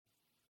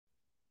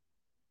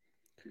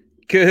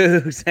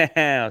Cougs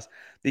House.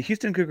 The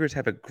Houston Cougars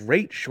have a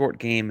great short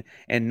game,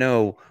 and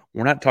no,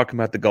 we're not talking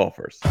about the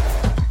golfers.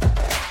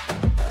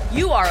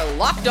 You are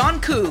Locked On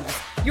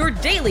Cougs, your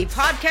daily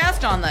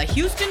podcast on the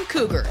Houston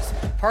Cougars,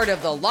 part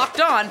of the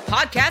Locked On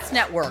Podcast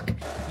Network,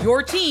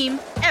 your team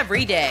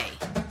every day.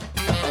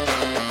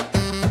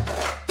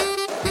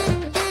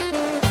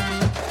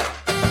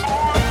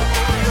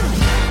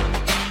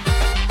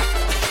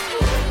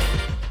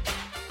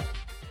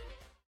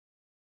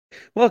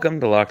 Welcome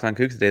to Locked On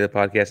Cougs, the daily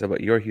podcast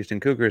about your Houston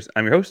Cougars.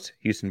 I'm your host,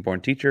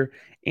 Houston-born teacher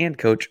and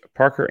coach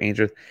Parker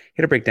Ainsworth,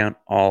 here to break down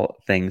all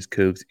things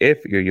Cougs.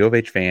 If you're a U of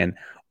H fan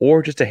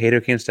or just a hater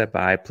who can't step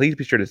by, please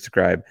be sure to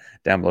subscribe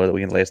down below that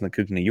we can listen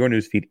to Cougs into your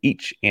newsfeed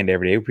each and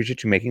every day. We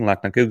appreciate you making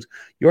Locked On Cougs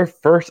your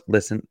first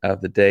listen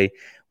of the day.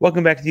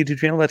 Welcome back to the YouTube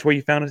channel. That's where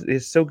you found us. It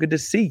is so good to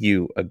see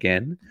you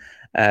again.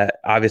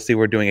 Obviously,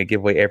 we're doing a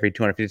giveaway every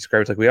 250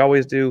 subscribers like we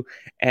always do,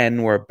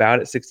 and we're about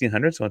at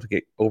 1,600. So once we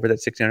get over that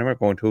 1,600, we're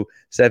going to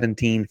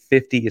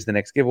 1,750 is the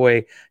next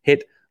giveaway.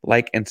 Hit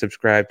like and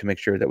subscribe to make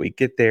sure that we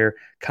get there.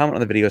 Comment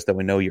on the videos that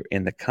we know you're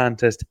in the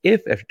contest.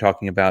 If after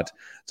talking about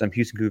some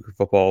Houston Cougar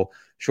football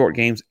short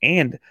games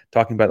and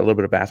talking about a little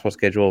bit of basketball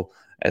schedule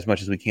as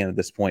much as we can at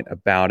this point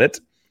about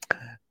it,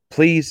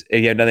 please,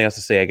 if you have nothing else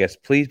to say, I guess,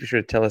 please be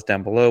sure to tell us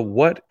down below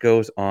what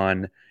goes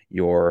on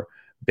your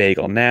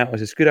bagel. Now,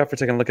 as I scoot out for a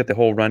second, look at the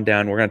whole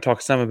rundown. We're going to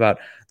talk some about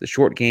the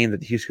short game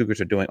that the Houston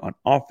Cougars are doing on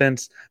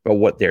offense, about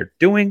what they're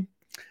doing.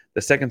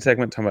 The second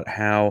segment, talking about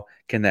how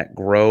can that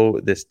grow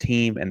this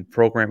team and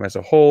program as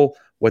a whole,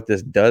 what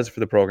this does for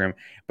the program.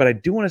 But I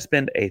do want to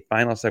spend a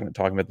final segment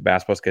talking about the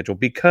basketball schedule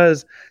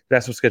because the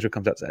basketball schedule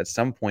comes out at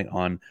some point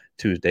on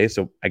Tuesday.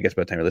 So I guess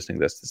by the time you're listening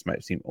to this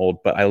might seem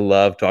old, but I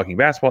love talking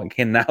basketball and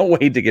cannot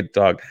wait to get to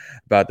talk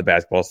about the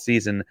basketball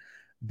season.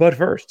 But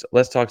first,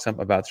 let's talk some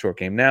about the short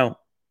game. Now,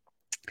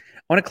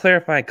 I want to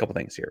clarify a couple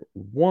things here.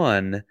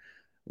 One,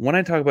 when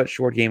I talk about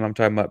short game, I'm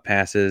talking about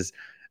passes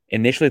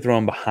initially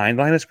thrown behind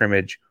the line of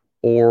scrimmage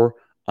or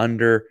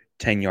under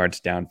 10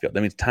 yards downfield.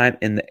 That means time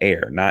in the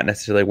air, not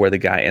necessarily where the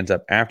guy ends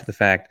up after the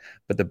fact,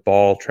 but the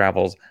ball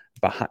travels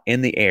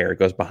in the air,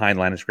 goes behind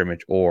line of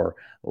scrimmage or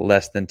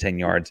less than 10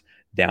 yards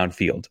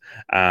downfield.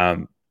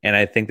 And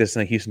I think this is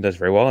something Houston does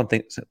very well, and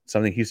think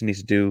something Houston needs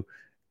to do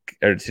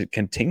or to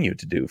continue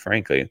to do,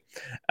 frankly.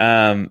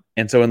 And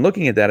so in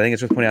looking at that, I think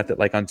it's just pointing out that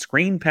like on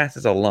screen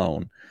passes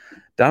alone,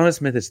 Donovan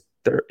Smith is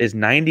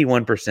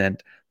 91%,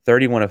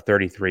 31 of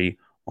 33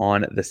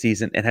 on the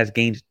season, and has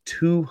gained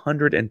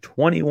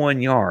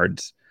 221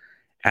 yards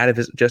out of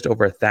his just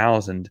over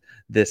 1,000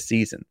 this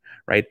season,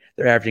 right?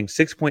 They're averaging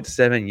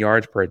 6.7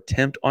 yards per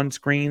attempt on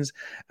screens,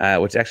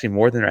 which is actually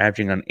more than they're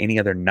averaging on any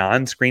other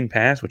non-screen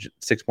pass, which is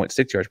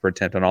 6.6 yards per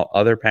attempt on all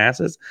other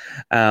passes.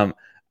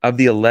 Of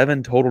the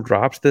 11 total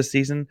drops this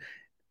season,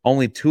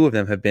 only 2 of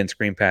them have been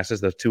screen passes,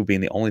 those 2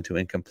 being the only 2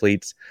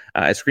 incompletes.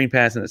 A screen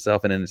pass in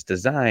itself and in its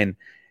design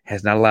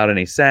has not allowed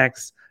any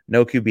sacks,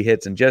 no QB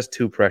hits, and just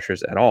 2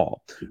 pressures at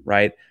all,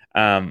 right?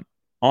 On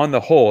the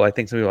whole, I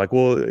think some people are like,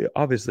 well,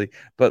 obviously,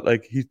 but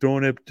like he's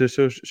throwing it to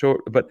so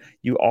short. But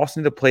you also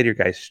need to play to your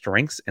guy's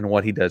strengths and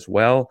what he does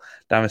well.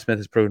 Donovan Smith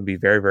has proven to be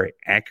very, very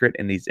accurate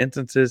in these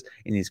instances,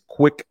 in these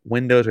quick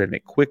windows where he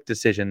make quick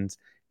decisions.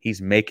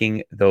 He's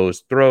making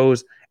those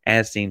throws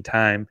as seen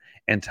time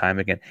and time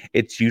again.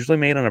 It's usually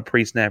made on a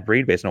pre-snap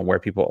read based on where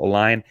people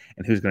align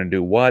and who's going to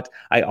do what.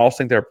 I also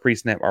think there are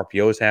pre-snap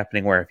RPOs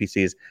happening where if he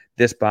sees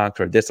this box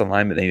or this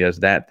alignment, then he does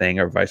that thing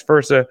or vice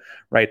versa,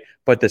 right?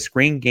 But the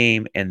screen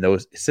game and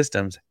those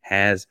systems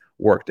has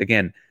worked.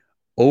 Again,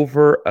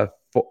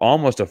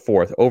 almost a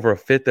fourth, over a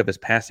fifth of his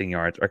passing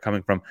yards are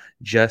coming from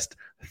just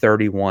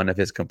 31 of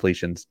his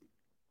completions.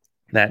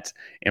 That's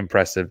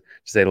impressive,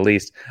 to say the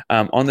least.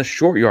 On the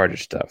short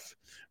yardage stuff,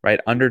 right,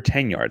 under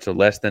 10 yards,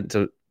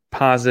 so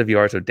positive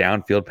yards of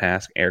downfield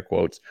pass, air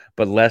quotes,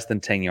 but less than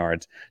 10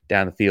 yards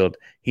down the field,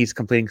 he's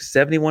completing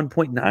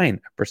 71.9%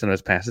 of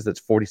his passes. That's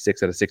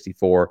 46 out of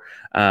 64.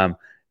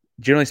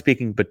 Generally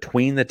speaking,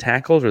 between the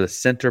tackles or the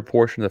center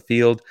portion of the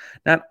field,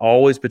 not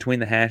always between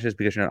the hashes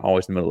because you're not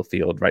always in the middle of the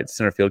field, right?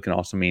 Center field can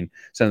also mean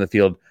center of the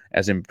field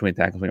as in between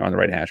tackles when you're on the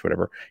right hash,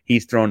 whatever.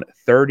 He's thrown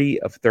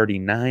 30 of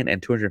 39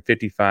 and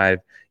 255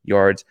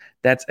 yards.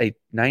 That's a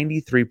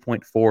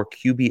 93.4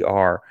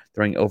 QBR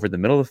throwing over the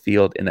middle of the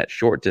field in that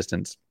short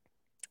distance.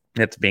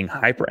 That's being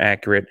hyper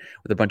accurate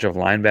with a bunch of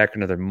linebacker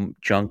and other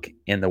junk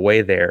in the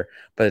way there,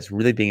 but it's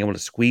really being able to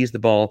squeeze the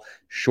ball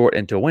short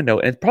into a window.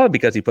 And it's probably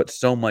because he put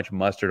so much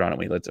mustard on it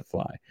when he lets it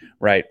fly,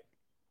 right?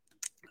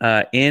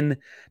 In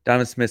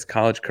Donovan Smith's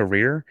college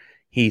career,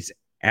 he's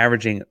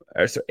averaging,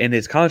 in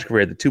his college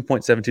career, the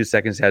 2.72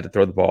 seconds he had to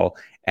throw the ball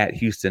at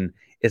Houston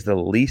is the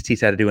least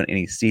he's had to do in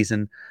any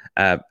season.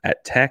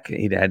 At Tech,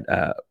 he'd had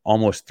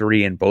almost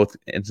 3 in both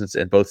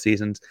instances in both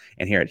seasons,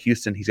 and here at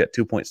Houston, he's got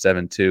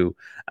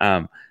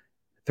 2.72.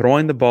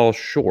 Throwing the ball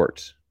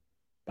short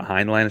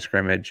behind the line of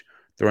scrimmage,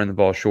 throwing the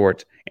ball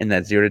short in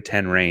that 0 to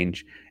 10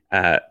 range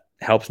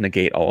helps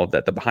negate all of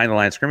that. The behind the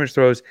line of scrimmage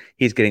throws,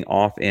 he's getting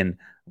off in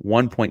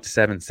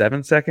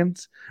 1.77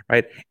 seconds,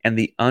 right? And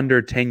the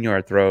under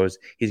 10-yard throws,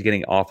 he's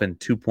getting off in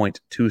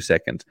 2.2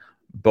 seconds.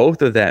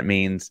 Both of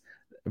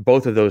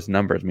those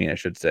numbers mean, I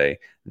should say,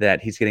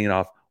 that he's getting it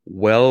off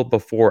well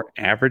before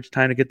average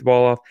time to get the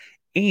ball off,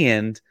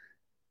 and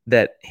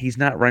that he's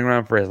not running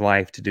around for his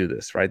life to do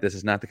this, right? This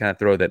is not the kind of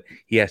throw that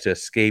he has to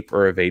escape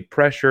or evade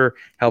pressure,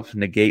 helps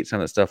negate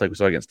some of the stuff like we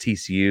saw against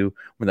TCU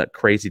when that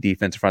crazy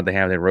defense front they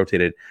have. They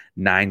rotated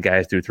 9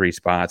 guys through 3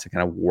 spots and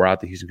kind of wore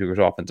out the Houston Cougars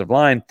offensive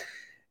line.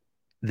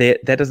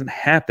 That doesn't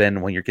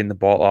happen when you're getting the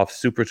ball off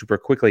super, super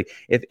quickly.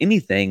 If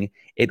anything,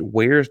 it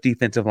wears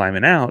defensive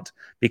linemen out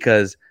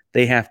because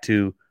they have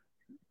to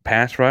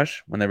pass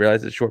rush when they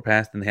realize it's a short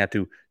pass, then they have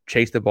to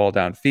chase the ball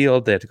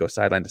downfield. They have to go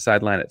sideline to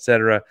sideline,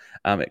 etc.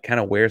 It kind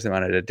of wears them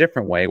out in a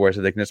different way, whereas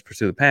if they can just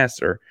pursue the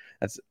passer,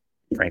 that's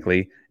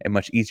frankly a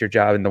much easier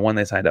job than the one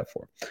they signed up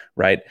for,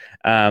 right?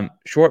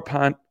 Short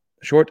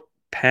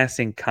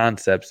passing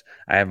concepts,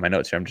 I have my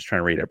notes here, I'm just trying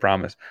to read it, I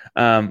promise,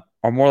 are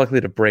more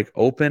likely to break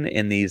open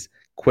in these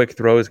quick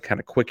throws, kind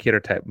of quick hitter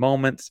type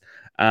moments.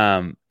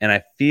 And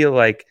I feel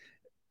like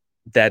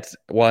that's,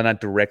 while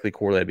not directly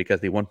correlated, because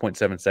the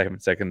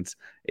 1.7 seconds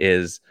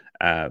is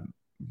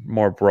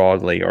more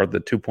broadly, or the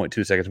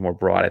 2.2 seconds more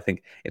broad. I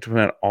think it's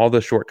when all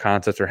the short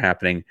concepts are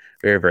happening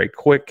very, very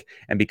quick.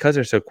 And because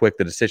they're so quick,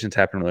 the decisions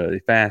happen really, really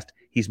fast.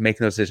 He's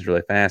making those decisions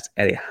really fast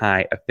at a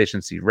high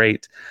efficiency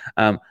rate.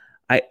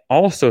 I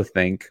also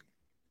think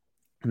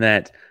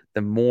that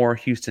the more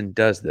Houston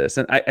does this,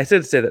 and I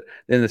said to say that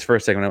in this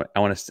first segment, I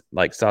want to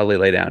like solidly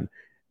lay down,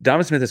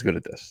 Donovan Smith is good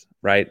at this,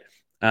 right?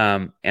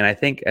 And I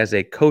think as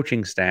a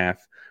coaching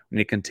staff, we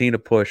need to continue to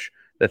push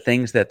the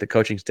things that the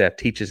coaching staff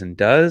teaches and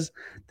does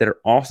that are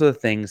also the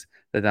things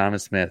that Donovan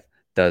Smith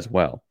does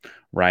well,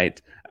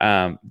 right?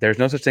 There's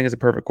no such thing as a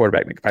perfect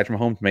quarterback. Patrick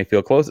Mahomes may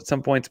feel close at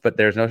some points, but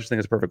there's no such thing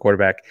as a perfect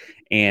quarterback.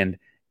 And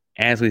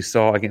as we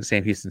saw against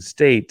Sam Houston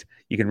State,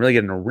 you can really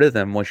get in a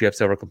rhythm once you have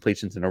several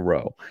completions in a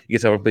row. You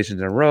get several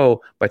completions in a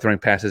row by throwing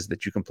passes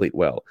that you complete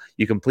well.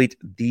 You complete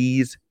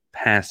these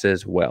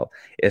passes well.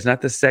 It's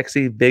not the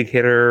sexy big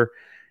hitter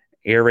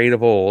air raid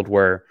of old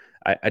where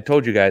I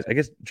told you guys, I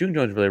guess June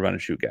Jones is really a run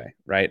and shoot guy,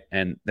 right?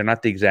 And they're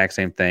not the exact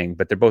same thing,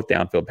 but they're both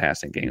downfield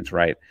passing games,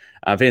 right?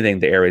 If anything,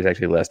 the air raid is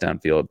actually less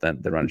downfield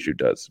than the run and shoot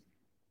does.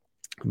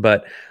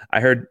 But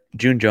I heard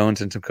June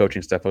Jones and some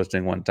coaching stuff I was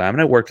doing one time,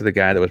 and I worked with a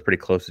guy that was pretty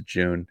close to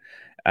June.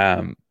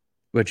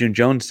 But June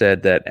Jones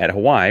said that at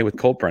Hawaii with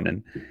Colt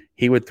Brennan,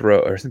 he would throw,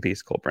 or some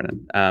piece, Colt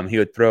Brennan, he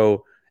would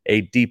throw a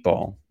deep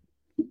ball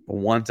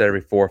once every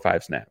 4 or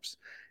 5 snaps.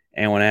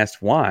 And when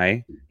asked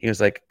why, he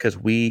was like, because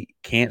we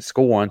can't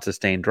score on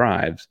sustained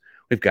drives.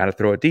 We've got to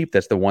throw it deep.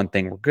 That's the one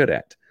thing we're good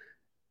at.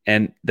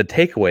 And the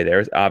takeaway there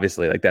is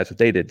obviously like that's what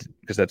they did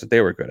because that's what they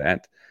were good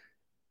at.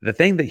 The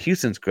thing that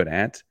Houston's good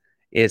at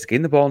is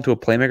getting the ball into a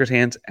playmaker's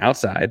hands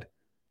outside,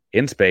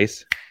 in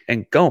space,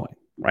 and going,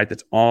 right?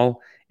 That's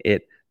all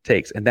it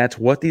takes. And that's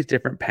what these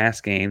different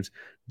pass games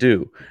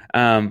do.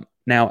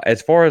 Now,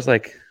 as far as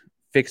like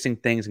fixing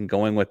things and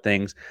going with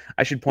things,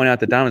 I should point out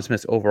that Donovan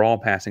Smith's overall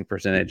passing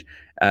percentage,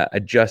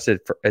 adjusted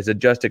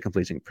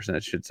completion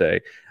percentage, should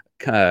say,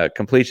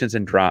 completions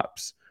and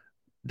drops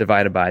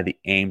divided by the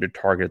aimed or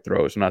targeted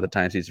throws, so not the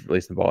times he's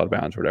released the ball out of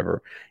bounds or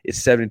whatever, is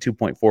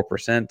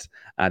 72.4%.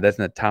 That's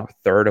in the top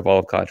third of all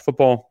of college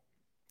football.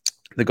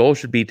 The goal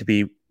should be to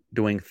be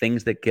doing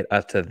things that get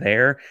us to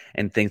there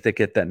and things that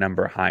get that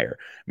number higher.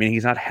 I mean,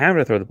 he's not having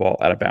to throw the ball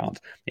out of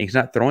bounds. He's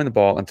not throwing the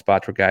ball in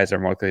spots where guys are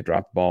more likely to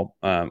drop the ball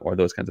or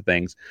those kinds of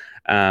things.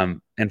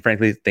 And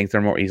frankly, things that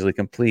are more easily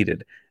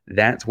completed.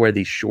 That's where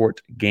these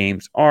short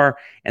games are,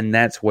 and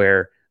that's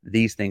where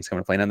these things come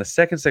into play. Now, in the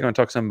second segment, I'm going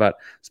to talk some about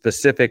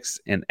specifics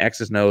and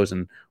X's and O's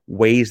and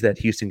ways that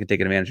Houston can take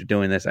advantage of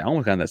doing this. I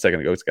almost got in that second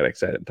ago, just got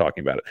excited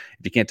talking about it.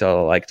 If you can't tell,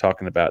 I like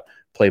talking about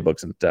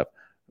playbooks and stuff.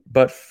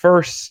 But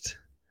first,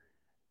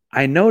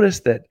 I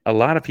noticed that a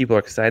lot of people are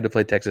excited to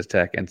play Texas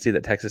Tech and see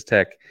that Texas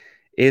Tech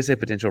is a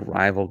potential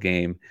rival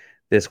game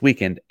this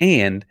weekend.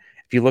 And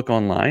if you look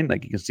online,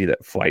 like you can see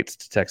that flights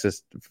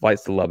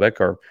to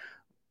Lubbock are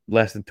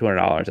less than $200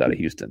 out of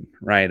Houston,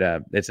 right?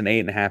 It's an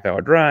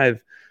 8.5-hour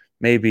drive.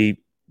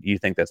 Maybe you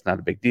think that's not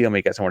a big deal. Maybe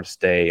you got somewhere to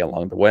stay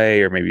along the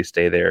way, or maybe you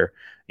stay there,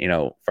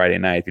 Friday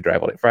night if you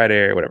drive all day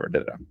Friday or whatever.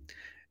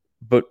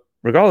 But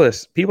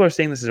regardless, people are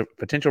saying this is a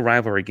potential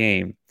rivalry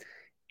game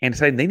and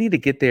deciding they need to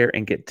get there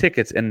and get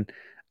tickets. And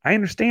I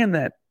understand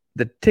that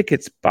the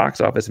tickets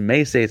box office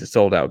may say it's a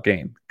sold-out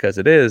game, because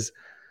it is,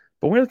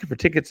 but we're looking for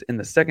tickets in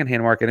the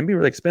secondhand market and be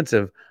really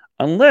expensive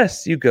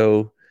unless you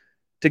go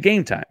to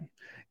Game Time.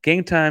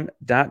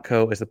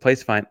 GameTime.co is the place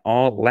to find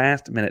all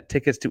last-minute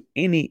tickets to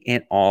any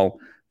and all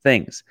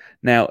things.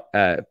 Now,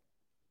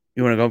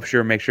 you want to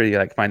go make sure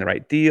you find the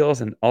right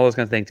deals and all those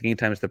kinds of things. Game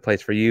Time is the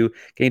place for you.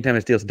 Game Time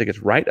has deals and tickets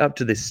right up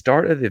to the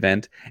start of the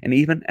event, and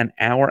even an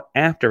hour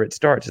after it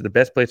starts is the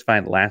best place to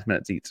find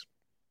last-minute seats.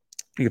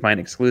 You can find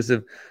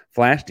exclusive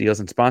flash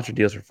deals and sponsored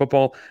deals for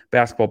football,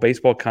 basketball,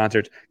 baseball,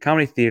 concerts,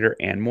 comedy, theater,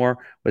 and more.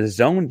 With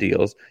zone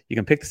deals, you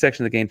can pick the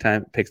section of the Game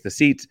Time, picks the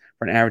seats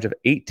for an average of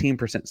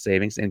 18%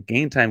 savings, and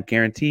Game Time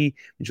guarantee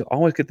means you'll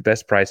always get the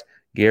best price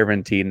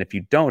guaranteed. And if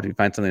you don't, if you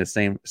find something in the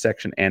same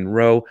section and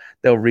row,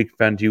 they'll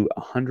refund you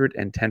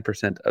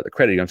 110% of the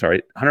credit. I'm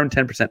sorry,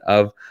 110%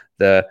 of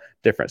the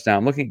difference. Now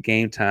I'm looking at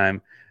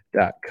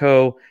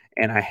GameTime.co,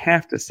 and I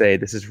have to say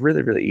this is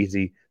really, really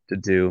easy to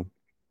do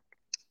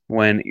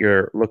when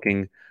you're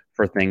looking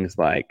for things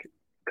like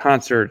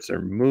concerts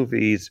or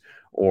movies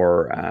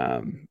or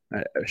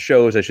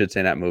shows, I should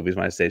say, not movies.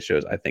 When I say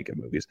shows, I think of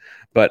movies.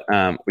 But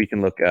we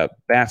can look up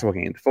basketball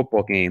games,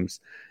 football games,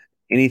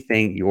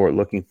 anything you're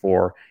looking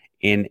for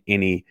in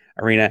any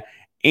arena.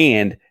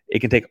 And it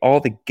can take all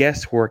the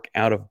guesswork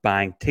out of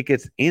buying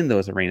tickets in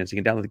those arenas.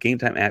 You can download the Game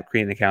Time app,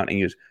 create an account, and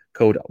use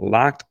code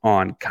Locked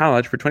On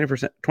College for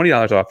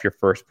 $20 off your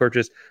first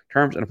purchase.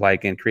 Terms and apply.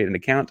 Again, create an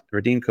account,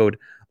 redeem code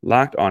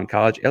Locked On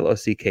College,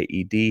 LOCKED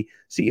COLLEGE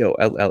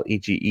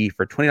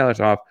for $20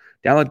 off.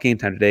 Download Game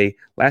Time today.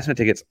 Last minute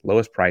tickets,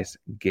 lowest price,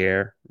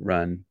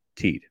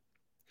 guaranteed.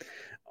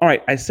 All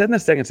right, I said in the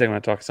second segment I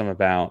want to talk some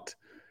about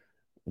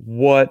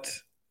what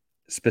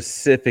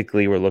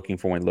specifically we're looking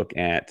for when we look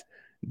at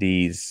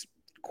these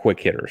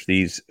quick hitters,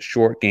 these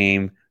short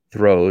game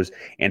throws,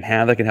 and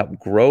how they can help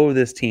grow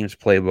this team's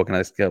playbook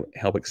and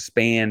help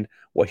expand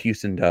what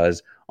Houston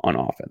does on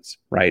offense,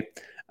 right?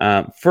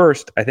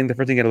 First, I think the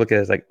first thing you got to look at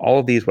is like all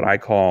of these, what I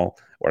call,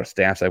 or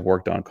staffs I've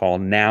worked on call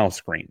now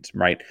screens,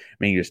 right? I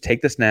mean, you just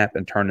take the snap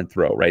and turn and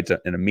throw, right? It's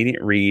an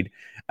immediate read.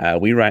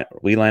 We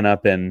line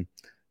up in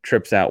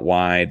trips out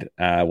wide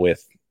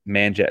with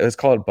Manjack. Let's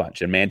call it a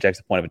bunch. And Manjack's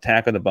the point of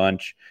attack on the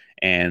bunch,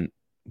 and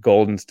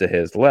Golden's to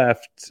his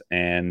left,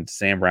 and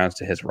Sam Brown's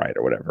to his right,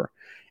 or whatever.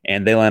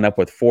 And they line up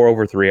with 4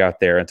 over 3 out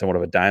there in somewhat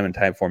of a diamond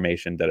type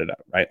formation,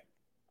 right?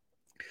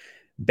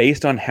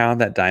 Based on how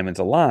that diamond's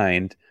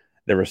aligned,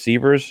 the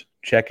receivers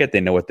check it. They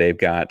know what they've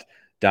got.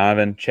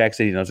 Donovan checks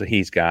it. He knows what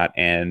he's got.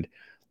 And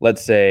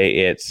let's say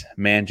it's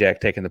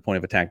Manjack taking the point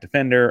of attack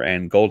defender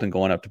and Golden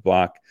going up to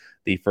block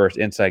the first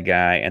inside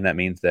guy. And that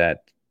means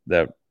that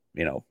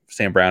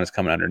Sam Brown is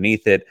coming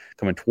underneath it,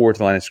 coming towards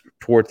the line of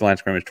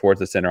scrimmage, towards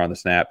the center on the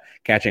snap,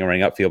 catching and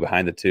running upfield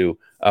behind the two,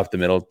 up the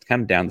middle,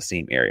 kind of down the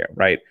seam area,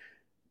 right?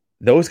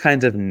 Those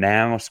kinds of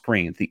now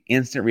screens, the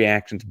instant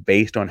reactions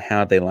based on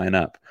how they line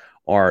up,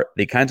 are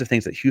the kinds of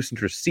things that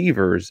Houston's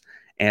receivers,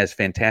 as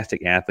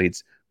fantastic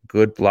athletes,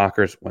 good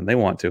blockers when they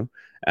want to,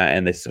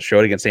 and they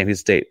showed against San Jose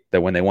State that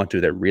when they want to,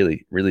 they're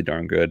really, really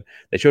darn good.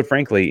 They showed,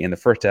 frankly, in the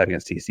first half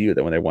against TCU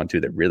that when they want to,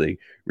 they're really,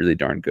 really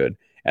darn good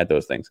at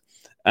those things.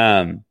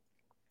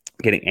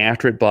 Getting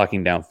after it,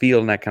 blocking downfield,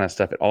 and that kind of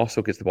stuff. It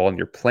also gets the ball in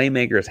your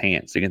playmaker's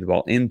hands. So you get the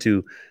ball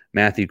into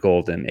Matthew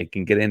Golden. It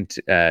can get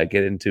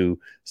into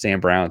Sam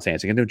Brown's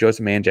hands. It can get into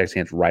Joseph Manjack's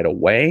hands right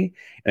away.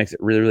 It makes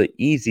it really, really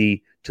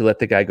easy to let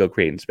the guy go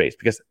create in space,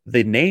 because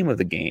the name of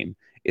the game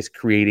is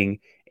creating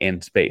in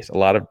space. A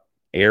lot of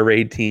air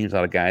raid teams, a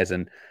lot of guys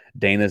in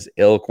Dana's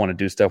ilk want to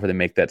do stuff where they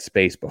make that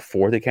space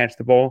before they catch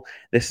the ball.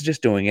 This is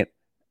just doing it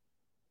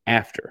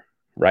after.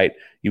 Right,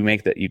 you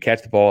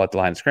catch the ball at the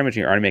line of scrimmage,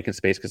 and you're already making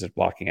space because there's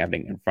blocking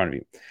happening in front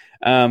of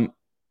you.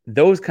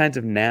 Those kinds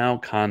of now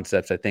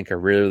concepts, I think, are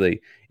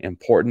really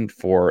important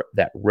for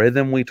that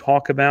rhythm we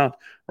talk about.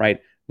 Right,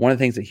 one of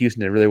the things that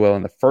Houston did really well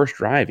in the first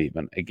drive,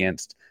 even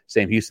against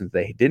Sam Houston, that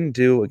they didn't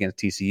do against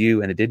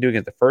TCU, and it didn't do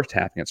against the first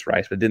half against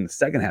Rice, but did in the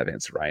second half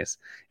against Rice,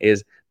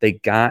 is they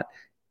got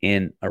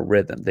in a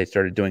rhythm. They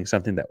started doing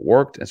something that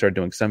worked and started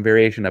doing some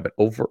variation of it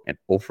over and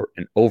over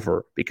and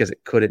over because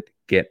it couldn't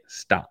get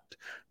stopped,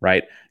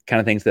 right? Kind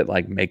of things that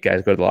like make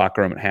guys go to the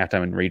locker room at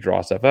halftime and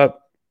redraw stuff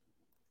up.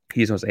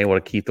 He was able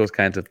to keep those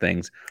kinds of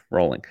things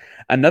rolling.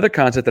 Another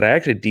concept that I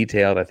actually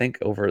detailed, I think,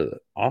 over the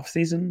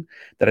offseason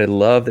that I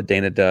love that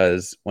Dana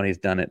does when he's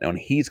done it and when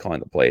he's calling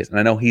the plays. And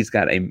I know he's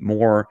got a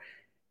more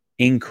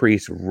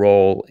increased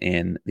role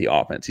in the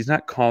offense. He's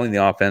not calling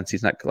the offense.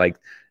 He's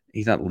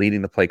not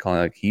leading the play calling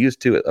like he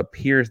used to. It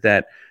appears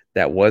that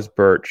was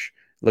Birch.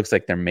 Looks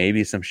like there may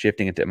be some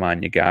shifting into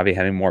Manyagavi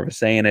having more of a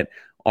say in it,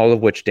 all of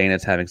which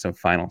Dana's having some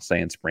final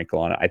say and sprinkle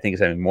on it. I think he's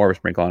having more of a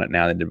sprinkle on it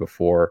now than he did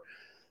before.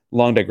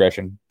 Long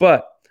digression.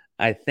 But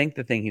I think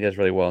the thing he does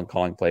really well in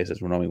calling plays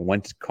is knowing when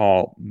to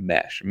call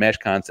mesh. Mesh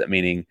concept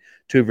meaning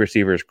two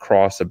receivers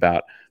cross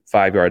about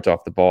 5 yards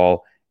off the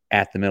ball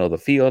at the middle of the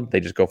field.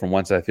 They just go from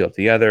one side of the field to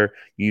the other.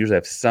 You usually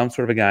have some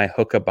sort of a guy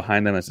hook up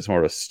behind them. It's just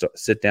more of a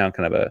sit down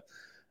kind of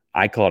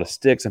I call it a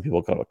stick. Some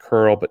people call it a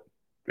curl, but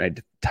right,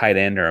 tight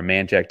end or a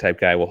man jack type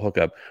guy will hook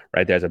up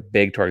right there as a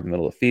big target in the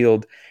middle of the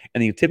field.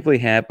 And then you typically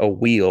have a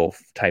wheel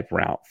type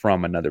route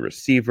from another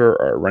receiver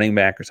or a running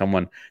back or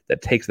someone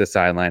that takes the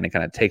sideline and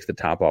kind of takes the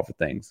top off of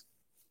things.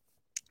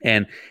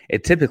 And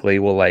it typically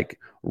will like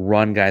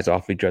run guys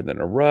off each other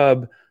in a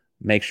rub,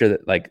 make sure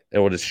that like it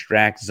will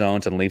distract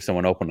zones and leave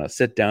someone open on a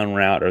sit down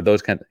route or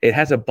those kinds. It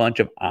has a bunch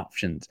of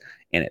options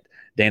in it.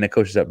 Dana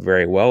coaches up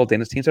very well.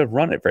 Dana's teams have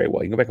run it very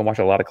well. You can go back and watch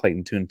a lot of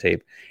Clayton Tune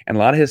tape and a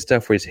lot of his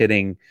stuff where he's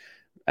hitting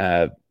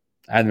either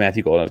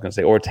Matthew Golden, I was going to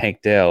say, or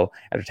Tank Dell.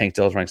 After Tank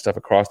Dell's running stuff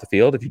across the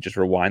field, if you just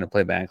rewind and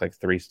play back like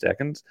 3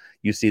 seconds,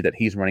 you see that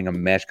he's running a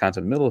mesh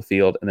concept in the middle of the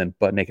field and then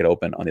butt naked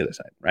open on the other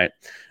side, right?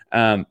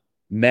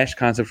 Mesh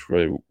concepts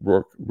really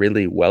work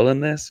really well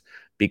in this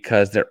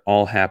because they're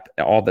all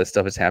that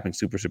stuff is happening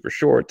super, super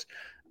short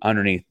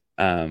underneath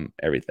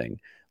everything.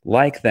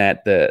 Like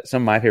that,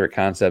 some of my favorite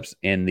concepts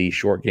in the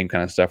short game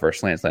kind of stuff are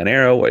slant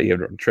arrow, where you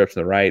have trips to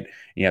the right, and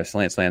you have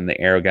slant, and the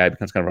arrow guy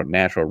becomes kind of a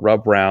natural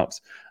rub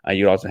routes.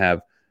 You also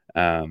have,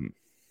 I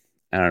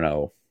don't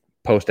know,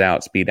 post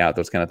out, speed out,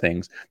 those kind of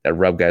things that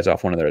rub guys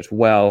off one another as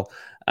well.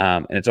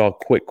 And it's all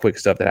quick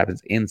stuff that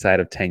happens inside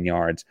of 10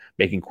 yards,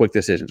 making quick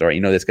decisions. All right,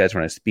 this guy's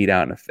running speed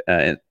out,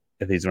 and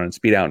if he's running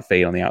speed out and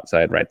fade on the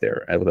outside right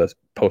there with a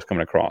post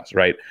coming across,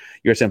 right?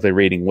 You're simply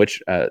reading which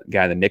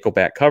guy the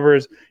nickelback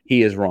covers.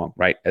 He is wrong,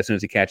 right? As soon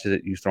as he catches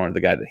it, you throw it to the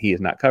guy that he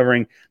is not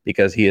covering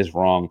because he is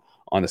wrong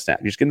on the snap.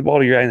 You're just getting the ball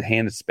to your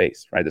hand in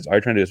space, right? That's all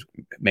you're trying to do is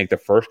make the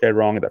first guy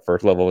wrong at that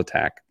first level of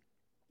attack.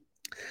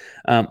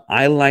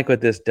 I like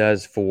what this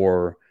does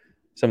for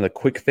some of the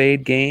quick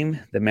fade game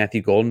that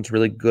Matthew Golden's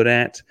really good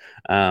at.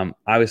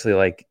 Obviously,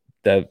 like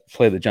the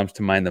play that jumps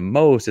to mind the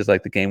most is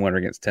like the game winner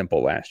against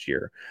Temple last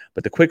year.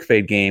 But the quick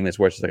fade game is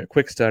where it's like a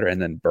quick stutter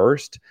and then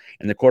burst,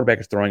 and the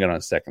quarterback is throwing it on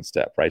a second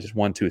step, right? Just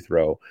 1-2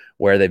 throw,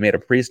 where they made a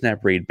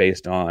pre-snap read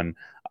based on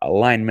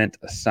alignment,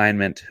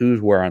 assignment,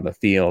 who's where on the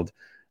field.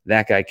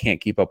 That guy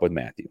can't keep up with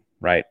Matthew,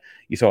 right?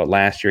 You saw it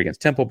last year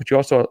against Temple, but you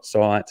also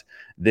saw it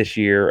this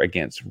year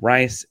against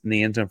Rice in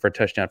the end zone for a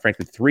touchdown.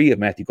 Frankly, 3 of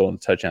Matthew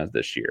Golden's touchdowns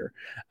this year.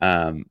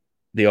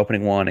 The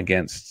opening one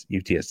against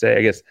UTSA,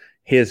 I guess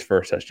his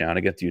first touchdown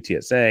against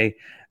UTSA.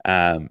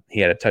 He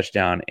had a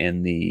touchdown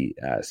in the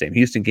Sam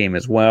Houston game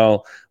as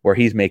well, where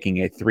he's making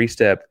a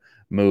 3-step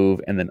move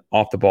and then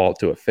off the ball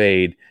to a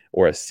fade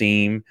or a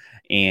seam,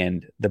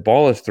 and the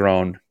ball is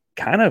thrown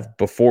kind of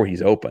before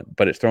he's open,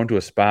 but it's thrown to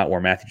a spot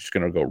where Matthew's just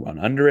going to go run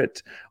under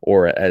it,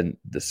 or in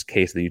this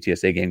case of the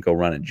UTSA game, go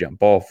run and jump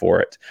ball for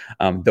it.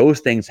 Those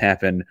things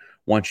happen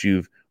once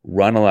you've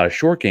run a lot of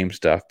short game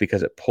stuff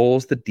because it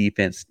pulls the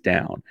defense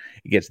down.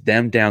 It gets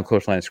them down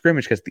close line of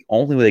scrimmage because the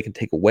only way they can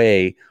take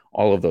away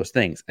all of those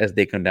things as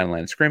they come down the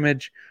line of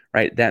scrimmage,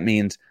 right? That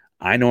means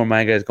I know where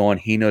my guy's going.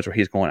 He knows where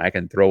he's going. I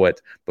can throw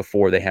it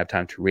before they have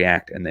time to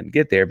react and then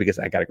get there because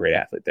I got a great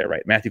athlete there,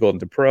 right? Matthew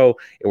Golden's a pro.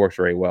 It works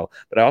very well.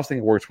 But I also think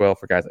it works well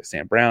for guys like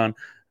Sam Brown,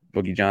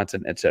 Boogie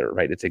Johnson, et cetera,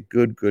 right? It's a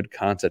good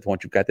concept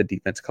once you've got the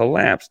defense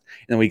collapsed.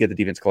 And then we get the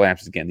defense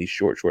collapses again, these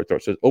short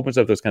throws. So it opens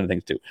up those kind of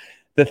things too.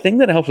 The thing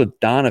that helps with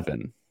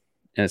Donovan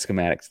and the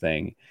schematics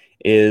thing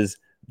is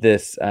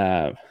this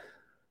play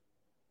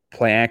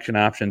action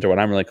options, or what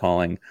I'm really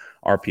calling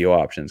RPO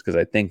options, because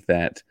I think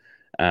that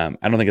I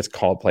don't think it's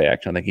called play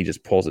action. I think he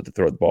just pulls it to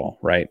throw the ball,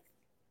 right?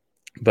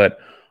 But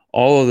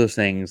all of those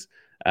things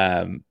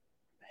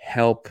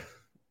help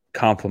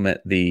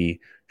complement the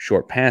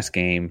short pass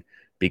game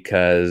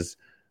because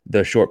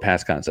the short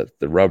pass concepts,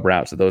 the rub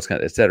routes, those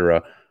kinds, et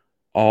cetera,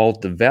 all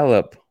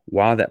develop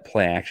while that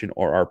play action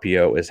or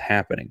RPO is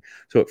happening.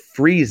 So it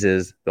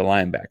freezes the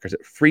linebackers.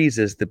 It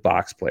freezes the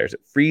box players.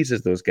 It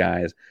freezes those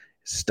guys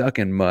stuck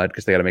in mud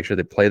because they got to make sure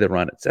they play the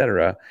run, et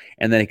cetera.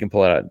 And then he can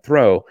pull it out and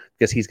throw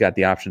because he's got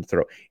the option to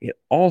throw. It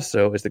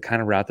also is the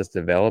kind of route that's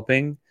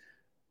developing.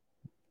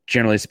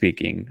 Generally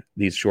speaking,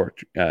 these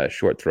short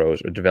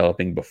throws are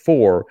developing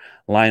before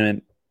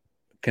linemen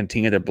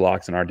continue their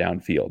blocks and are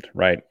downfield,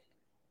 right?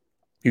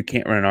 You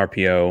can't run an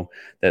RPO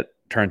that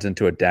turns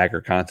into a dagger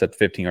concept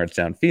 15 yards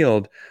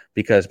downfield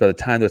because by the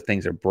time those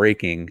things are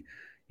breaking,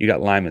 you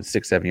got linemen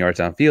 6-7 yards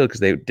downfield because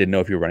they didn't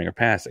know if you were running or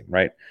passing,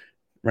 right?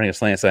 Running a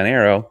slant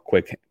arrow,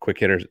 quick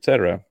hitters, et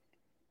cetera.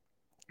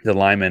 The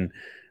linemen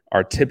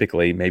are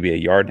typically maybe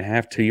 1.5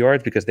 yards, 2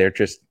 yards because they're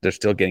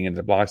still getting into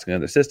the blocks and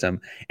into the system,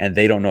 and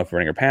they don't know if you're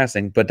running or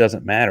passing, but it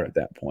doesn't matter at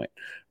that point,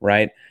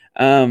 right?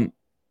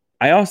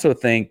 I also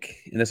think,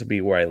 and this will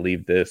be where I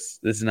leave this.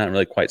 This is not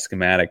really quite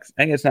schematics.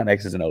 I think it's not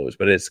X's and O's,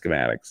 but it is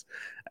schematics.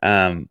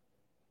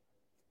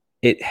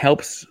 It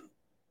helps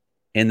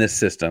in this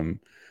system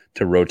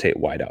to rotate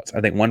wideouts.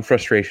 I think one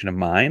frustration of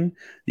mine,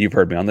 you've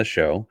heard me on the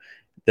show,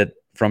 that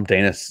from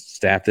Dana's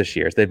staff this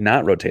year is they've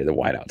not rotated the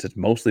wideouts. It's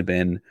mostly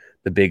been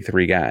the big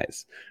 3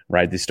 guys,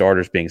 right? The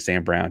starters being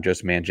Sam Brown,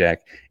 Joseph Manjack,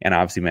 and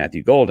obviously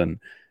Matthew Golden.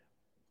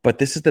 But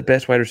this is the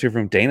best wide receiver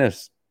room Dana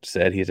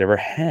said he's ever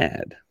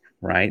had,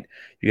 right?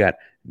 You got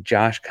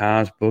Josh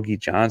Cobbs, Boogie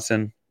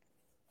Johnson.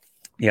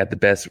 You got the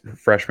best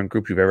freshman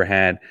group you've ever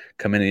had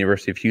come into the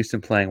University of Houston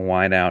playing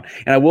wide out.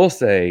 And I will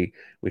say,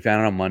 we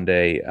found out on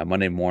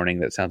Monday morning,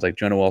 that sounds like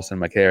Jonah Wilson,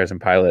 Mike Harris,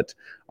 and Pilot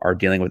are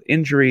dealing with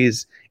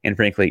injuries. And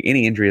frankly,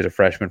 any injury as a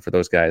freshman for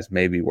those guys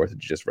may be worth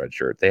just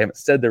redshirt. They haven't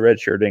said they're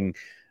redshirting,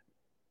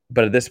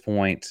 but at this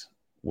point,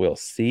 we'll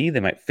see. They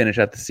might finish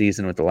out the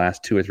season with the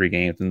last 2 or 3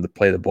 games and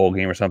play the bowl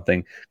game or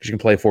something, because you can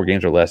play 4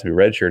 games or less and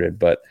be redshirted.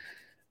 But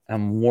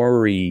I'm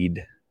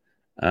worried.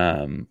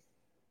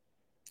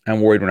 I'm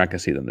worried we're not going to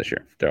see them this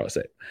year. There, I'll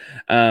say.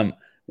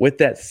 With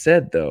that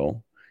said,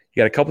 though,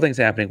 you got a couple things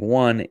happening.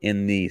 One,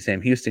 in the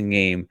Sam Houston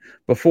game,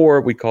 before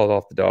we called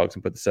off the dogs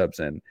and put the subs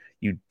in,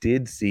 you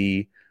did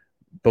see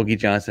Boogie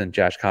Johnson and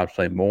Josh Cobbs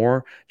play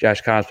more.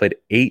 Josh Cobbs played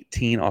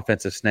 18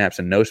 offensive snaps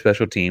and no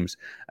special teams.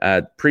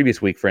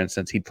 Previous week, for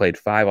instance, he played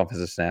 5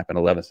 offensive snaps and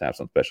 11 snaps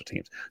on special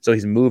teams. So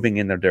he's moving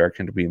in their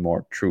direction to be a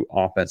more true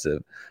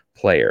offensive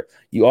player.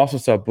 You also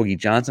saw Boogie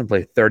Johnson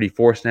play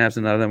 34 snaps,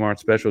 and none of them are on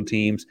special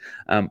teams.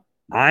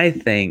 I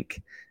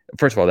think,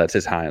 first of all, that's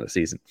his high of the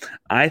season.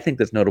 I think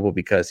that's notable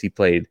because he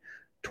played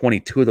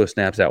 22 of those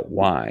snaps out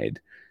wide,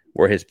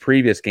 where his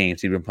previous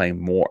games he'd been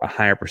playing a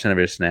higher percent of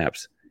his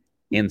snaps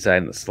inside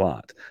in the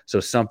slot. So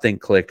something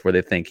clicked where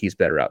they think he's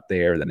better out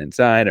there than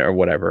inside or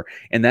whatever.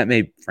 And that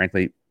may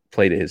frankly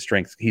play to his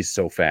strengths. He's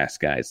so fast,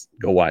 guys.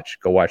 Go watch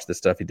the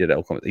stuff he did at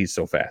Oklahoma. He's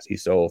so fast.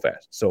 He's so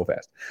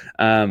fast.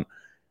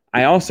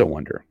 I also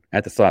wonder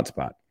at the slot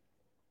spot,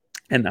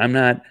 and I'm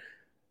not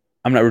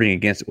rooting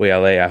against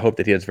Oyale. I hope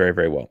that he does very,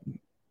 very well.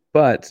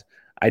 But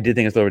I did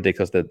think it's a little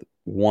ridiculous that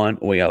one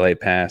Oyale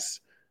pass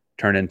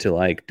turned into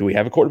like, do we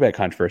have a quarterback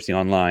controversy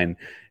online?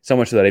 So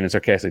much so that I even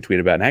sarcastically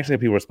tweeted about it. And actually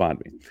people respond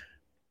to me.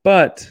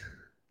 But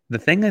the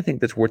thing I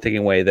think that's worth taking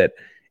away that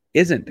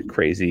isn't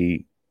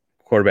crazy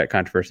quarterback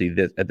controversy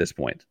at this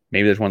point,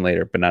 maybe there's one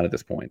later, but not at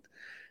this point,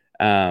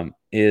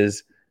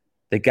 is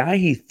the guy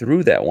he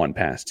threw that one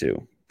pass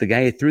to, the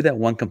guy who threw that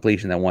one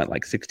completion that went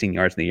like 16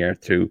 yards in the air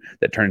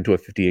that turned into a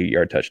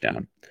 58-yard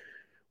touchdown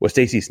was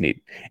Stacey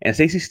Sneed. And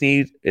Stacey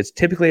Sneed is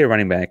typically a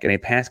running back and a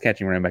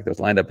pass-catching running back that was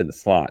lined up in the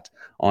slot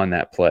on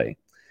that play.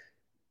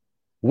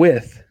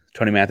 With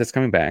Tony Mathis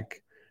coming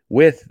back,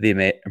 with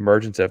the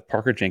emergence of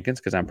Parker Jenkins,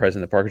 because I'm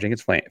president of the Parker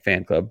Jenkins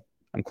fan club,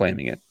 I'm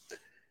claiming it.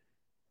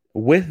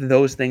 With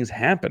those things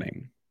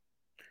happening,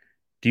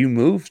 do you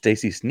move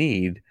Stacey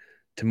Sneed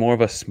to more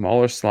of a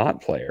smaller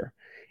slot player?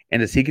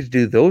 And does he get to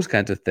do those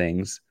kinds of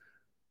things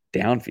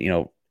down,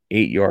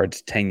 8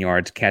 yards, 10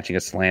 yards, catching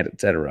a slant,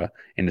 etc.,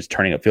 and just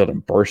turning upfield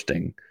and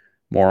bursting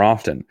more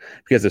often?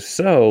 Because if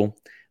so,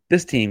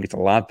 this team gets a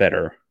lot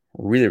better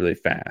really, really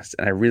fast.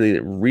 And I really,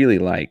 really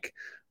like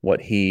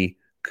what he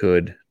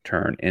could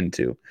turn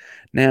into.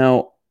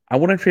 Now, I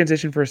want to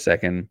transition for a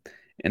second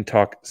and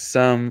talk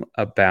some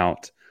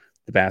about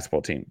the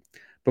basketball team.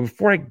 But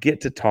before I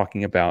get to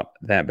talking about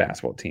that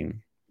basketball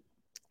team,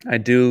 I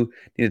do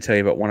need to tell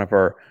you about one of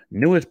our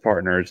newest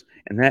partners,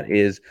 and that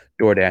is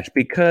DoorDash.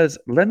 Because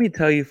let me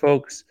tell you,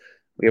 folks,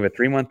 we have a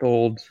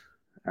 3-month-old.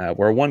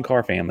 We're a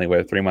one-car family. We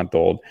have a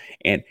 3-month-old,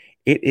 and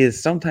it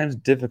is sometimes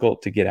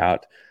difficult to get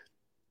out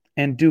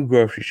and do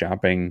grocery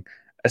shopping,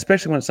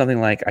 especially when it's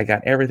something like I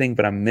got everything,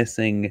 but I'm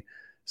missing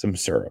some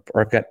syrup, or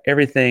I've got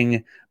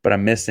everything, but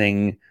I'm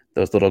missing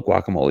those little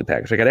guacamole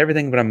packs. I got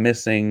everything, but I'm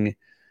missing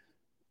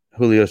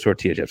Julio's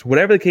tortilla chips.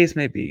 Whatever the case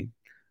may be,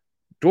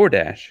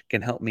 DoorDash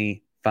can help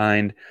me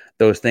find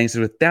those things.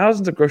 With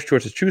thousands of grocery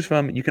stores to choose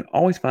from, you can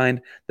always find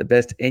the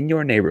best in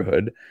your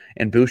neighborhood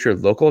and boost your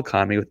local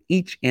economy with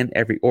each and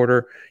every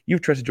order.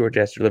 You've trusted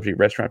DoorDash to deliver your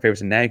restaurant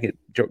favorites, and now you get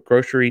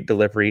grocery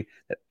delivery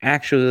that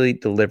actually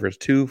delivers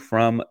to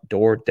from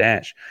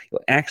DoorDash.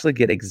 You'll actually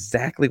get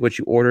exactly what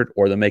you ordered,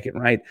 or they'll make it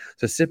right.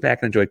 So sit back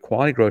and enjoy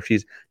quality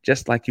groceries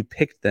just like you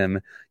picked them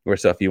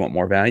yourself. If you want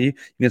more value,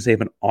 you can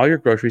save on all your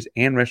groceries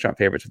and restaurant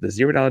favorites with a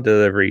 $0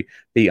 delivery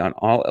fee on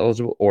all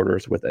eligible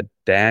orders with a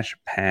Dash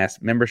Pass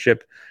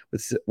membership.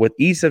 With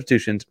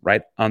e-substitutions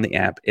right on the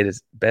app, it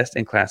is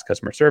best-in-class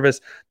customer service.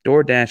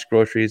 DoorDash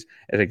groceries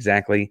is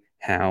exactly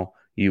how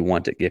you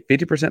want it. Get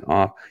 50%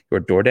 off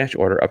your DoorDash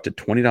order up to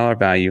 $20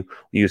 value.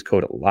 Use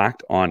code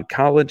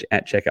LOCKEDONCOLLEGE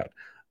at checkout.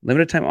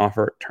 Limited time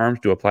offer. Terms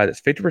do apply.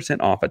 That's 50%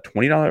 off a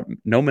 $20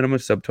 no minimum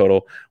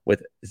subtotal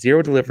with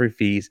 0 delivery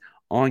fees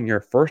on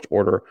your first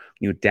order.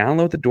 You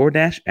download the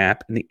DoorDash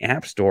app in the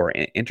App Store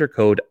and enter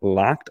code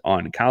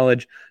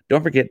LOCKEDONCOLLEGE.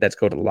 Don't forget, that's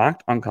code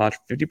LOCKEDONCOLLEGE,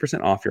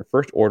 50% off your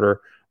first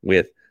order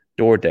with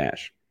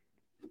DoorDash.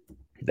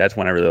 That's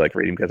one I really like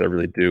reading because I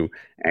really do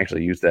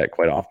actually use that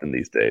quite often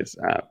these days.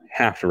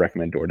 Have to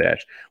recommend DoorDash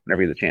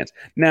whenever you get the chance.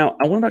 Now,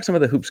 I want to talk some of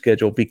the hoop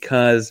schedule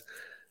because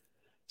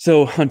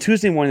on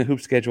Tuesday morning, the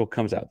hoop schedule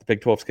comes out. The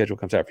Big 12 schedule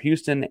comes out for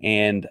Houston,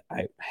 and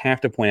I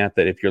have to point out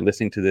that if you're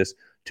listening to this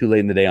too late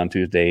in the day on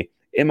Tuesday,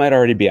 it might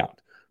already be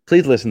out.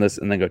 Please listen to this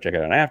and then go check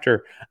it out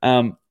after.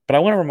 But I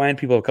want to remind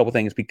people of a couple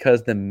things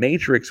because the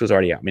matrix was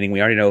already out, meaning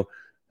we already know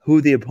who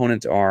the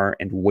opponents are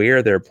and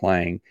where they're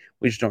playing.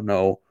 We just don't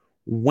know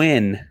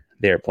when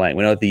they're playing.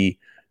 We know the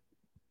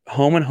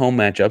home and home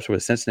matchups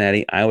with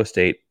Cincinnati, Iowa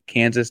State,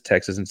 Kansas,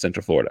 Texas, and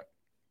Central Florida.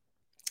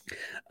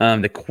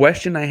 The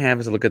question I have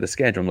as I look at the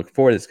schedule and look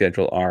forward to the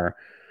schedule are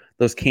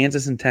those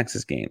Kansas and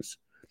Texas games,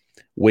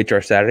 which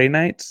are Saturday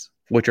nights,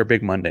 which are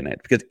big Monday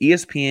nights, because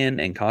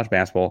ESPN and college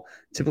basketball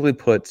typically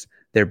puts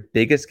their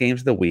biggest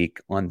games of the week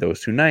on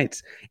those 2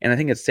 nights. And I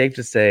think it's safe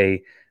to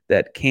say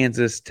that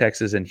Kansas,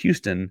 Texas, and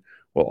Houston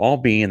will all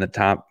be in the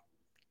top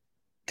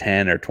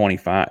 10 or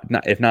 25,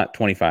 if not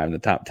 25, in the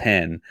top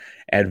 10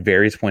 at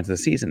various points of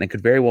the season. It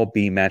could very well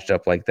be matched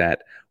up like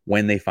that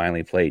when they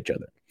finally play each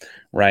other,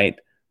 right?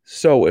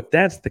 So if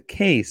that's the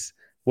case,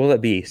 will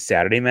it be a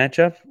Saturday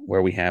matchup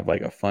where we have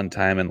like a fun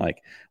time and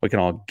like we can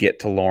all get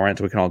to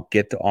Lawrence, we can all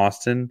get to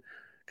Austin?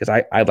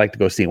 Because I'd like to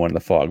go see one in the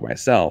Fog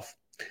myself.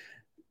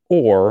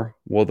 Or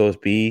will those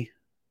be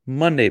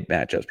Monday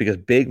matchups, because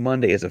Big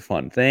Monday is a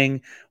fun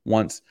thing.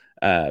 Once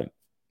Monday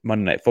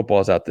Night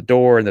Football is out the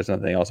door and there's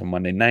nothing else on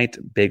Monday night,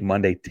 Big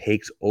Monday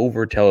takes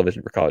over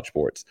television for college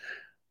sports.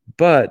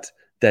 But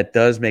that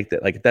does make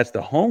that, like, if that's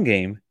the home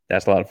game,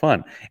 that's a lot of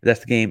fun. If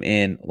that's the game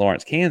in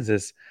Lawrence,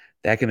 Kansas,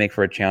 that can make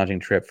for a challenging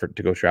trip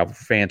to go travel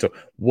for fans. So,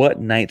 what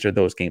nights are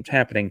those games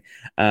happening?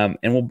 And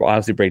we'll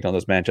obviously break down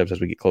those matchups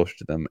as we get closer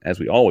to them, as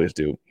we always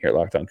do here at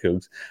Locked On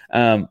Cougs.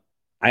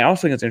 I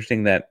also think it's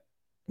interesting that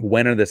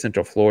when are the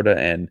Central Florida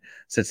and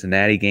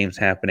Cincinnati games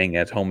happening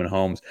as home and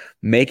homes?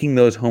 Making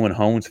those home and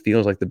homes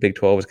feels like the Big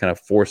 12 is kind of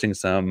forcing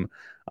some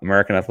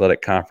American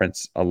Athletic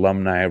Conference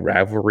alumni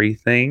rivalry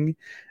thing.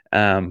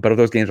 But if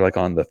those games are like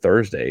on the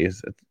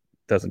Thursdays, it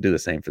doesn't do the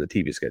same for the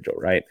TV schedule,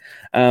 right?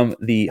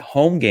 The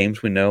home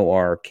games we know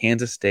are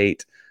Kansas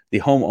State. The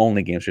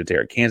home-only games should say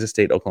are Kansas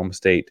State, Oklahoma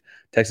State,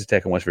 Texas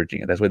Tech, and West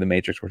Virginia. That's the way the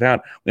matrix worked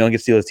out. We only get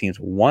to see those teams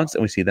once,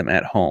 and we see them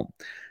at home.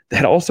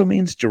 That also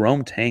means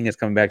Jerome Tang is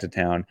coming back to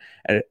town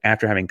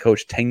after having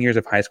coached 10 years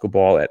of high school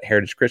ball at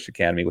Heritage Christian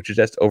Academy, which is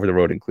just over the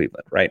road in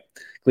Cleveland, right?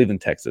 Cleveland,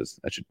 Texas.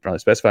 I should probably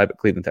specify, but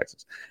Cleveland,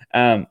 Texas.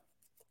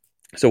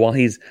 So while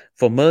he's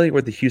familiar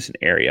with the Houston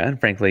area and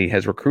frankly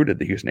has recruited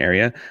the Houston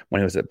area when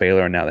he was at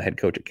Baylor and now the head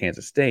coach at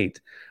Kansas State,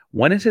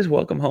 when is his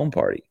welcome home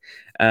party?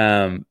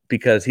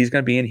 Because he's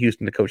going to be in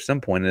Houston to coach at some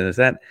point. And is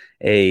that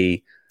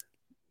a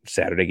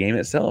Saturday game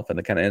itself, in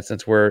the kind of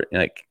instance where,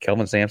 like,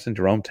 Kelvin Sampson,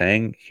 Jerome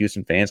Tang,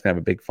 Houston fans can have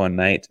a big fun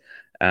night?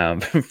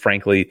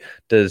 Frankly,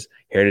 does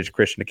Heritage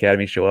Christian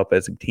Academy show up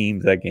as a team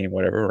to that game,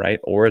 whatever,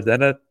 right? Or is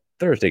that a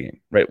Thursday game,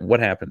 right?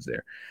 What happens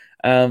there?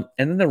 And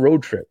then the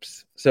road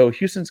trips. So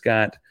Houston's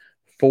got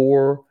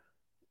 4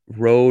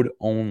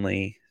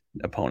 road-only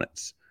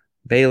opponents: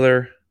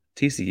 Baylor,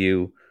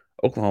 TCU,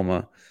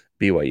 Oklahoma,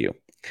 BYU.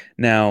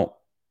 Now,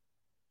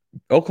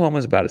 Oklahoma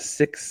is about a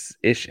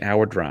 6-ish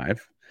hour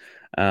drive.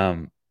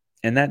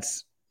 And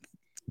that's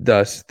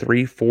thus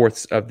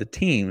 3/4 of the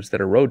teams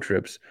that are road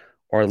trips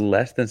are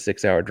less than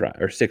 6-hour drive,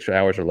 or 6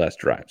 hours or less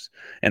drives.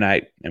 And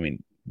I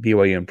mean,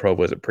 BYU and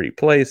Provo is a pretty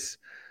place.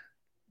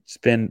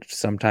 Spend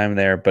some time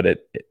there, but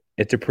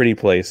it's a pretty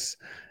place.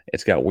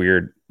 It's got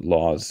weird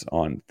laws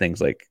on things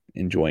like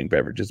enjoying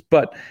beverages,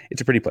 but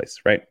it's a pretty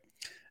place, right?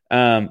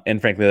 And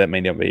frankly, that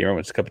may not be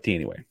everyone's cup of tea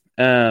anyway.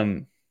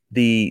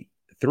 The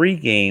 3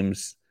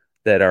 games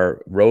that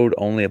are road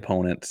only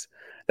opponents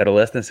that are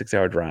less than a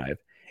 6-hour drive,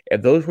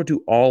 if those were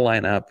to all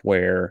line up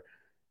where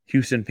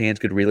Houston fans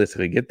could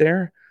realistically get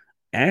there,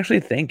 I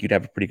actually think you'd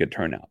have a pretty good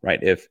turnout,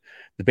 right? If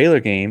the Baylor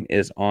game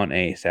is on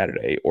a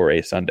Saturday or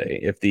a Sunday,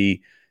 if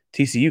the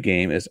TCU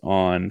game is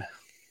on,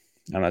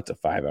 I don't know, it's a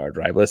 5-hour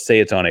drive. Let's say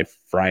it's on a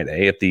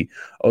Friday. If the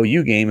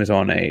OU game is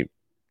on a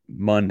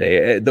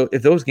Monday,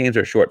 if those games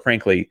are short,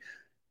 frankly,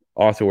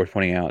 also worth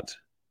pointing out,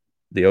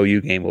 the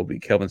OU game will be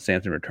Kelvin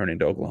Sampson returning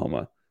to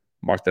Oklahoma.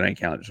 Mark that on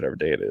calendars, whatever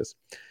day it is.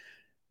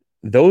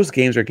 Those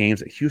games are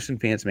games that Houston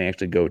fans may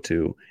actually go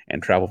to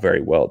and travel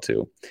very well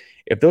to.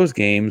 If those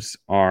games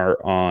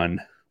are on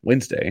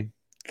Wednesday,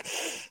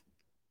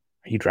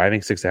 are you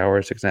driving 6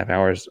 hours, 6.5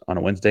 hours on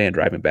a Wednesday and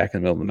driving back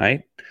in the middle of the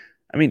night?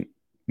 I mean,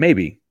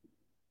 maybe,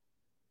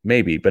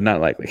 but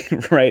not likely,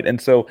 right? And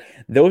so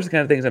those are the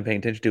kind of things I'm paying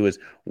attention to: is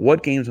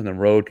what games on the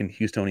road can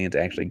Houstonians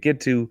actually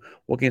get to?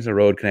 What games on the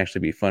road can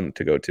actually be fun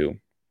to go to?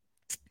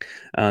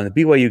 The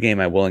BYU game,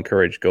 I will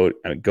encourage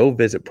go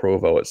visit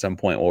Provo at some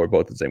point while we're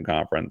both in the same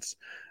conference.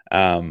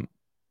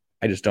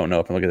 I just don't know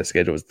if I look at the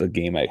schedule, it's the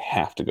game I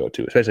have to go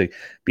to, especially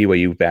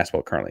BYU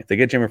basketball currently. If they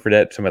get Jimmy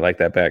Fredette, somebody like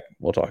that back,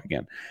 we'll talk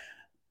again.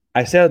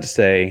 I say that to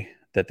say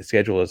that the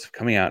schedule is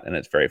coming out and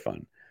it's very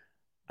fun.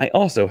 I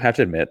also have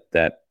to admit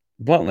that,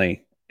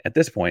 bluntly, at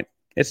this point,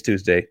 it's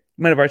Tuesday.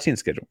 You might have already seen the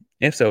schedule.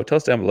 If so, tell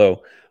us down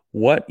below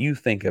what you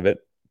think of it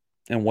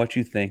and what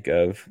you think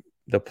of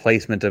the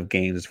placement of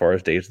games as far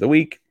as days of the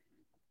week.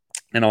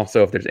 And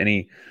also if there's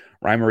any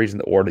rhyme or reason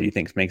the order you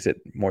think makes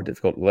it more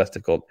difficult, less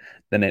difficult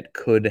than it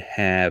could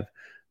have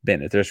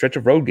been. If there's a stretch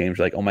of road games,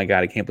 you're like, oh my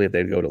God, I can't believe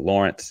they'd go to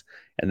Lawrence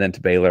and then to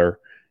Baylor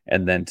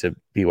and then to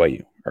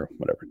BYU or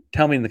whatever.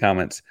 Tell me in the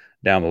comments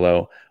down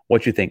below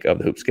what you think of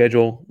the hoop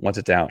schedule once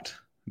it's out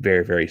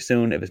very, very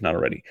soon, if it's not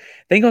already.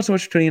 Thank you all so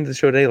much for tuning into the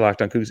show today.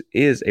 Locked On Cougs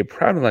is a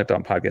proud Locked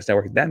On Podcast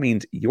Network. That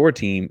means your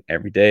team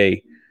every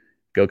day.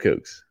 Go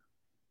Cougs.